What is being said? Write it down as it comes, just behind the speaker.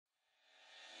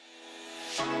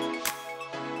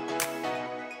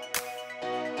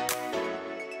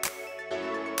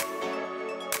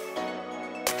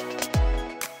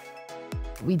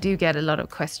we do get a lot of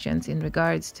questions in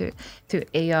regards to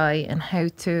AI and how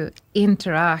to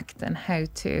interact and how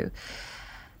to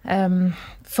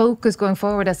focus going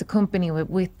forward as a company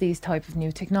with these type of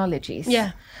new technologies.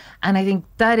 Yeah. And I think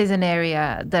that is an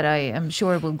area that I am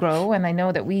sure will grow. And I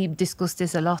know that we discussed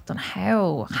this a lot on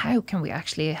how can we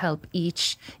actually help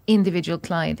each individual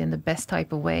client in the best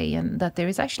type of way, and that there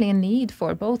is actually a need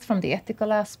for both from the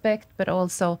ethical aspect, but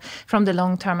also from the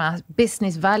long-term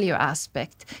business value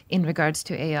aspect in regards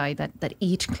to AI that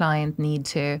each client need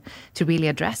to really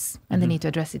address, and they need to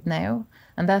address it now.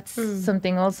 And that's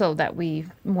something also that we,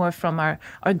 more from our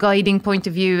guiding point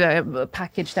of view,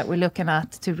 package that we're looking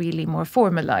at to really more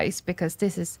formalize, because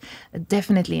this is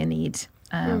definitely a need.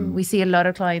 We see a lot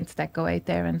of clients that go out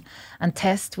there and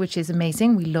test, which is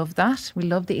amazing. We love that. We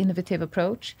love the innovative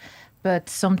approach. But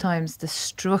sometimes the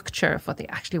structure of what they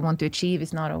actually want to achieve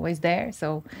is not always there.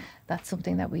 So that's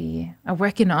something that we are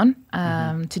working on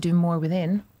to do more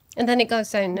within. And then it goes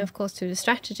down, of course, to the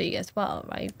strategy as well,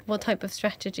 right? What type of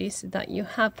strategies that you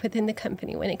have within the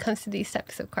company when it comes to these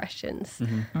types of questions?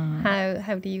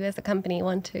 How do you as a company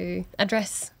want to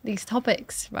address these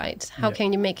topics, right? How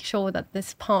can you make sure that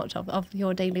this part of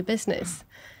your daily business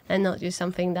and not just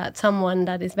something that someone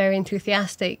that is very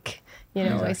enthusiastic,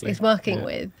 is working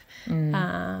with?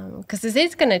 Because this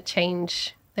is going to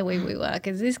change the way we work.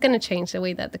 Is this going to change the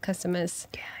way that the customers...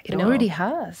 Yeah, it already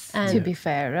has, to be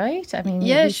fair, right? I mean,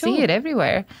 we see it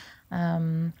everywhere.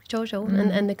 Sure.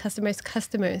 And the customers,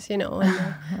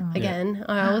 again,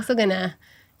 are also going to,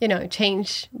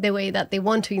 change the way that they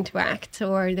want to interact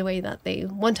or the way that they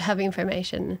want to have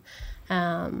information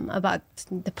about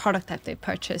the product that they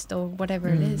purchased or whatever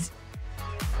it is.